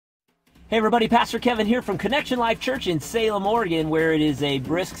Hey everybody, Pastor Kevin here from Connection Life Church in Salem, Oregon, where it is a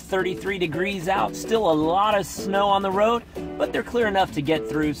brisk 33 degrees out. Still a lot of snow on the road, but they're clear enough to get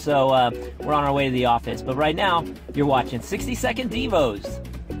through, so we're on our way to the office. But right now, you're watching 60-Second Devos.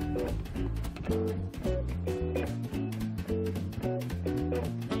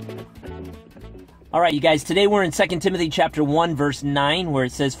 All right, you guys, today we're in 2 Timothy chapter 1, verse 9, where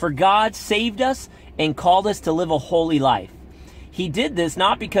it says, "For God saved us and called us to live a holy life. He did this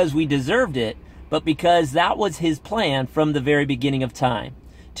not because we deserved it, but because that was His plan from the very beginning of time,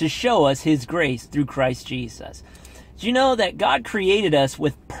 to show us His grace through Christ Jesus." Do you know that God created us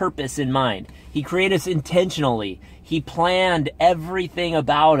with purpose in mind? He created us intentionally. He planned everything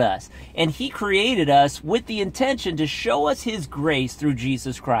about us. And He created us with the intention to show us His grace through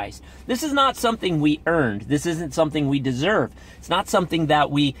Jesus Christ. This is not something we earned. This isn't something we deserve. It's not something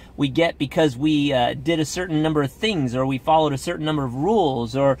that we get because we did a certain number of things, or we followed a certain number of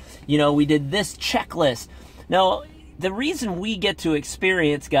rules, or, we did this checklist. No, the reason we get to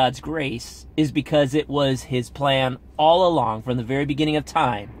experience God's grace is because it was His plan all along from the very beginning of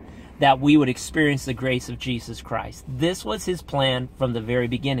time that we would experience the grace of Jesus Christ. This was His plan from the very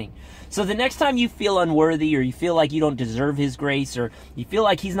beginning. So the next time you feel unworthy, or you feel like you don't deserve His grace, or you feel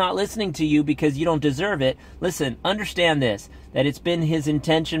like He's not listening to you because you don't deserve it, listen, understand this, that it's been His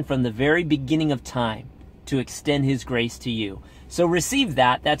intention from the very beginning of time to extend His grace to you. So receive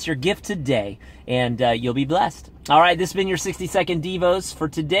that. That's your gift today, and you'll be blessed. All right, this has been your 60-Second Devos for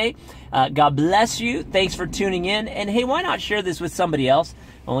today. God bless you. Thanks for tuning in. And hey, why not share this with somebody else?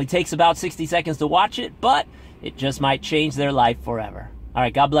 It only takes about 60 seconds to watch it, but it just might change their life forever. All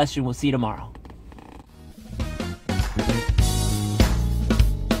right, God bless you, and we'll see you tomorrow.